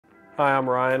Hi, I'm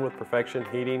Ryan with Perfection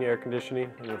Heating, Air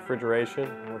Conditioning, and Refrigeration.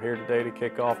 We're here today to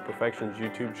kick off Perfection's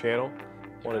YouTube channel.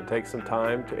 I wanted to take some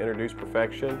time to introduce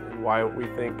Perfection and why we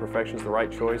think Perfection is the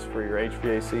right choice for your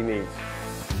HVAC needs.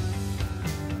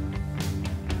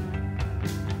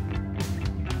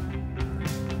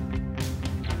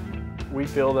 We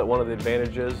feel that one of the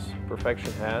advantages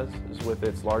Perfection has is with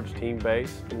its large team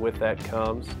base, and with that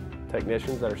comes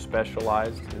technicians that are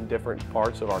specialized in different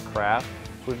parts of our craft.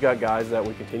 So we've got guys that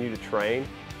we continue to train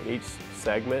in each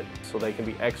segment so they can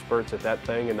be experts at that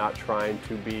thing and not trying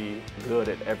to be good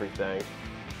at everything.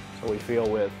 So we feel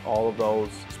with all of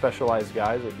those specialized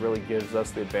guys, it really gives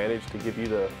us the advantage to give you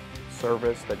the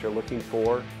service that you're looking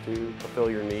for to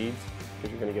fulfill your needs, because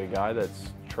you're going to get a guy that's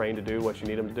trained to do what you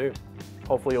need him to do.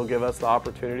 Hopefully you'll give us the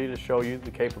opportunity to show you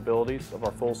the capabilities of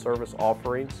our full service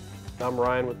offerings. I'm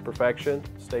Ryan with Perfection.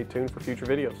 Stay tuned for future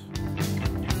videos.